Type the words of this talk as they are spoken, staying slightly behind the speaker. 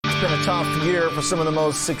been a tough year for some of the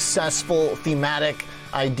most successful thematic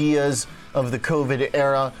ideas of the COVID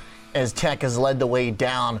era as tech has led the way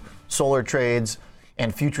down. Solar trades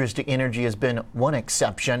and futuristic energy has been one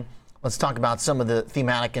exception. Let's talk about some of the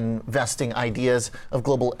thematic investing ideas of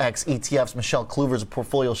Global X ETFs. Michelle Kluver is a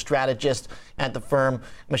portfolio strategist at the firm.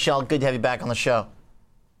 Michelle, good to have you back on the show.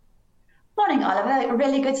 Morning, Oliver.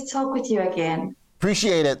 Really good to talk with you again.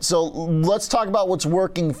 Appreciate it. So let's talk about what's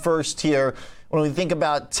working first here. When we think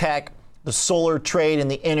about tech, the solar trade and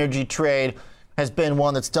the energy trade has been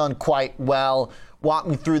one that's done quite well. Walk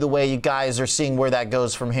me through the way you guys are seeing where that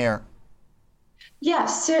goes from here. Yeah,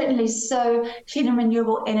 certainly. So clean and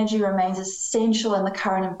renewable energy remains essential in the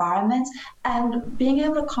current environment, and being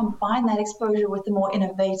able to combine that exposure with the more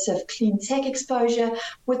innovative clean tech exposure,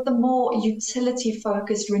 with the more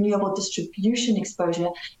utility-focused renewable distribution exposure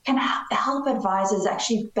can help advisors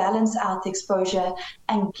actually balance out the exposure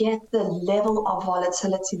and get the level of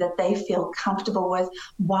volatility that they feel comfortable with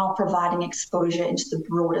while providing exposure into the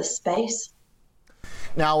broader space.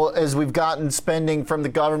 Now, as we've gotten spending from the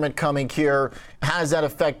government coming here, how does that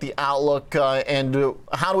affect the outlook and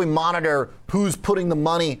how do we monitor who's putting the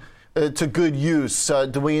money to good use?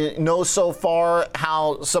 Do we know so far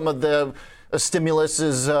how some of the stimulus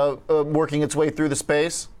is working its way through the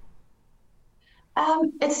space?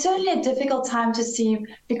 It's certainly a difficult time to see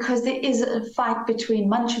because there is a fight between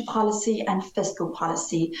monetary policy and fiscal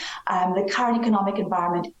policy. The current economic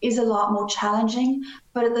environment is a lot more challenging,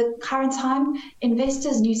 but at the current time,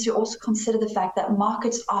 investors need to also consider the fact that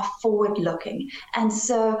markets are forward-looking. And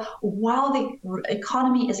so while the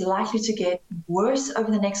economy is likely to get worse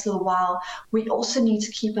over the next little while, we also need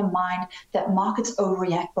to keep in mind that markets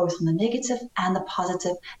overreact both on the negative and the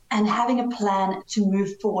positive, and having a plan to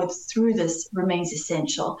move forward through this remains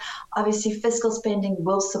essential. Obviously, fiscal spending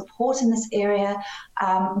will support in this area,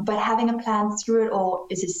 but having a plan through it all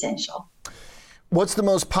is essential. What's the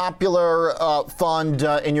most popular fund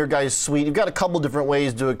in your guys' suite? You've got a couple different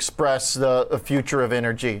ways to express the future of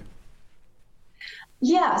energy.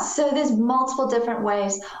 Yeah, so there's multiple different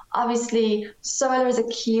ways. Obviously, solar is a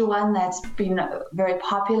key one that's been very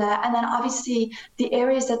popular. And then obviously the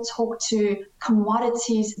areas that talk to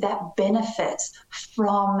commodities that benefit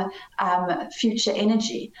from future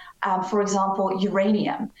energy. For example,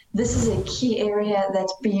 uranium. This is a key area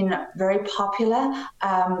that's been very popular.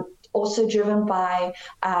 Also driven by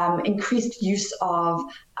increased use of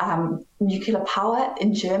nuclear power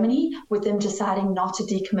in Germany, with them deciding not to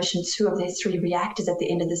decommission 2 of their 3 reactors at the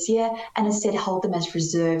end of this year and instead hold them as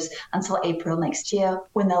reserves until April next year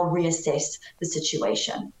when they'll reassess the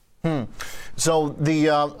situation. So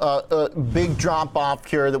the big drop off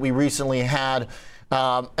here that we recently had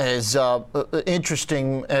is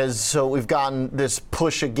interesting, as so we've gotten this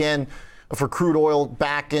push again for crude oil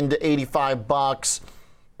back into $85.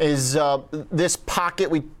 Is this pocket,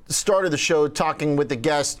 we started the show talking with the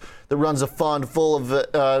guest that runs a fund full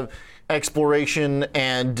of exploration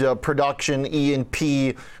and production,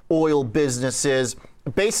 E&P oil businesses.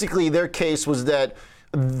 Basically, their case was that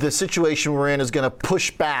the situation we're in is going to push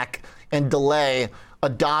back and delay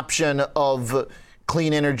adoption of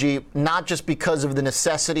clean energy, not just because of the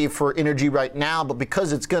necessity for energy right now, but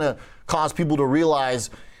because it's going to cause people to realize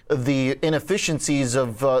the inefficiencies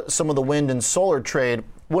of some of the wind and solar trade.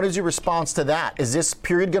 What is your response to that? Is this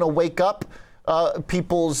period going to wake up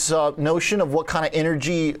people's notion of what kind of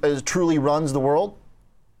energy truly runs the world?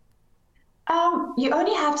 You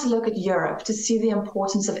only have to look at Europe to see the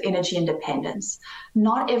importance of energy independence.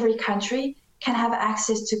 Not every country can have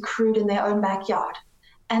access to crude in their own backyard.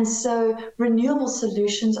 And so renewable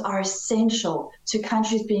solutions are essential to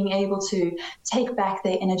countries being able to take back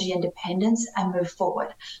their energy independence and move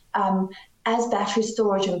forward. As battery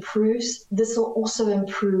storage improves, this will also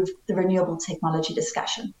improve the renewable technology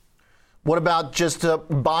discussion. What about just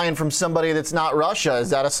buying from somebody that's not Russia? Is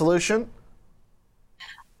that a solution?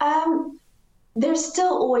 There's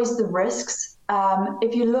still always the risks.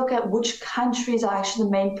 If you look at which countries are actually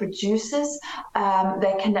the main producers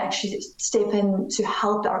that can actually step in to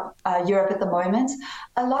help Europe at the moment,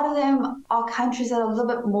 a lot of them are countries that are a little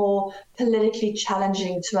bit more politically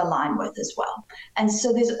challenging to align with as well. And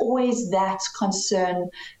so there's always that concern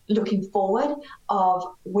looking forward of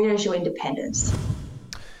where is your independence?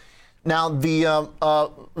 Now, the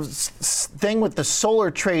thing with the solar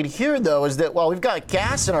trade here, though, is that while we've got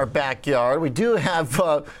gas in our backyard, we do have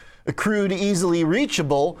crude easily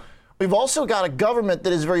reachable. We've also got a government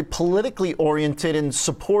that is very politically oriented in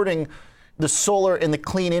supporting the solar and the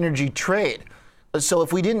clean energy trade. So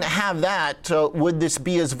if we didn't have that, would this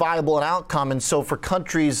be as viable an outcome? And so for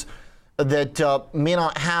countries that may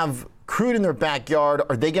not have crude in their backyard,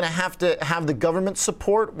 are they going to have the government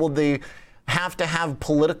support? Will they have to have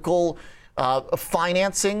political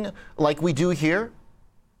financing like we do here?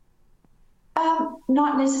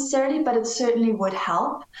 Not necessarily, but it certainly would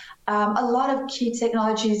help. A lot of key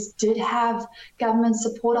technologies did have government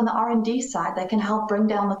support on the R&D side that can help bring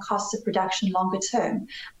down the cost of production longer term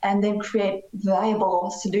and then create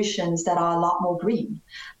viable solutions that are a lot more green.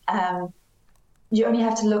 You only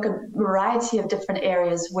have to look at a variety of different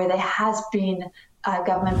areas where there has been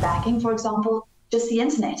government backing. For example, just the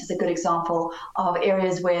internet is a good example of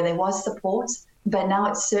areas where there was support, but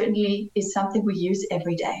now it certainly is something we use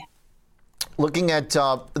every day. Looking at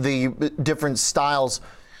the different styles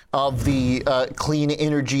of the clean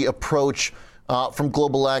energy approach from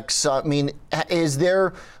Global X, I mean, is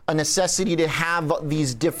there a necessity to have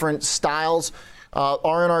these different styles?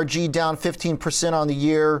 RNRG down 15% on the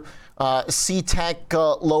year,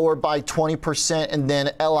 CTEC lower by 20%, and then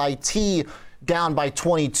LIT down by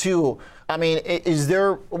 22%. I mean,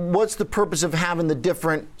 what's the purpose of having the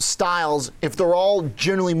different styles if they're all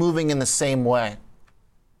generally moving in the same way?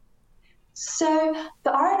 So the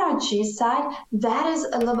RNRG side, that is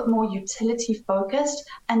a little bit more utility focused.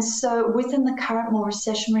 And so within the current more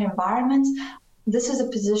recessionary environment, this is a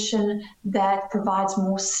position that provides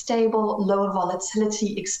more stable, lower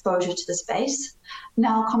volatility exposure to the space.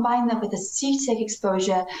 Now, combine that with the CTEC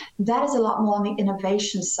exposure, that is a lot more on the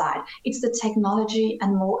innovation side. It's the technology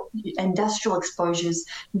and more industrial exposures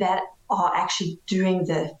that are actually doing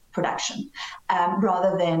the production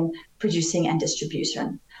rather than producing and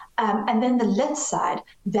distribution. And then the lit side,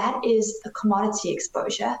 that is a commodity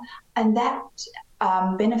exposure, and that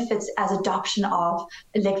benefits as adoption of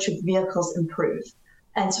electric vehicles improve,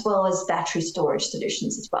 as well as battery storage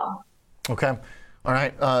solutions as well. Okay. All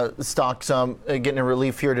right. Stocks getting a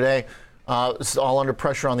relief here today. It's all under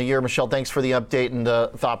pressure on the year. Michelle, thanks for the update and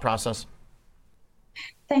the thought process.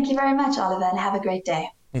 Thank you very much, Oliver, and have a great day.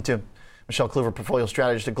 You too. Michelle Kluver, portfolio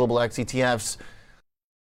strategist at Global X ETFs.